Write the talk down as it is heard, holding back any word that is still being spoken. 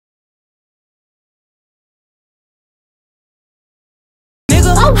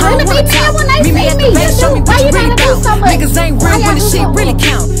when they see me. Show me what you really about. about. Niggas ain't real when the shit really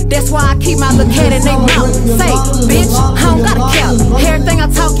count. That's why I keep my little cat in they mouth. Say, bitch, I don't gotta count. Everything I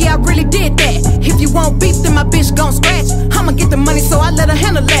talk, yeah, I really did that. If you want beef, then my bitch gon' scratch. I'ma get the money, so I let her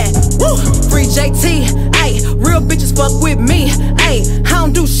handle that. Woo! Free JT, ayy. Real bitches fuck with me, ayy. I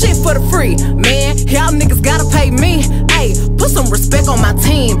don't do shit for the free, man. Y'all niggas gotta pay me, ayy. Put some respect on my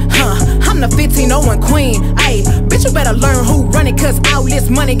team, huh? I'm the 1501 queen, ayy. Bitch, you better learn who run it, cause all this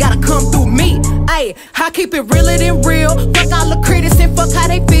money gotta come through me, ayy. I keep it realer than real. Fuck all the critics and fuck how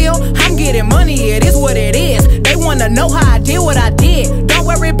they feel. I'm getting money, it is what it is. They wanna know how I did what I did. Don't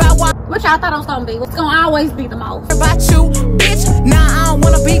worry about what y'all thought I was gonna be. It's gonna always be the most. About you, bitch. Nah, I don't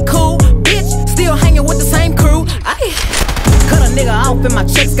wanna be cool, bitch. Still hanging with the same crew. Cut a nigga off and my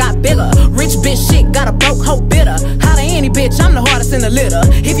checks got bigger. Rich bitch shit got a broke hoe bitter. How to any bitch, I'm the hardest in the litter.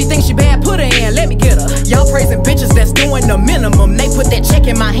 If you think she bad, put her in, let me get her. Y'all praising bitches that's doing the minimum. They put that check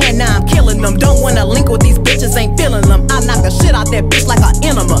in my hand, now I'm killing them. Don't wanna link with these bitches, ain't feeling them. I knock the shit out that bitch like an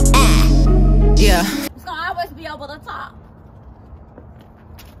enema. Yeah. It's gonna always be over the top.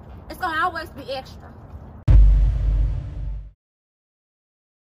 It's gonna always be extra.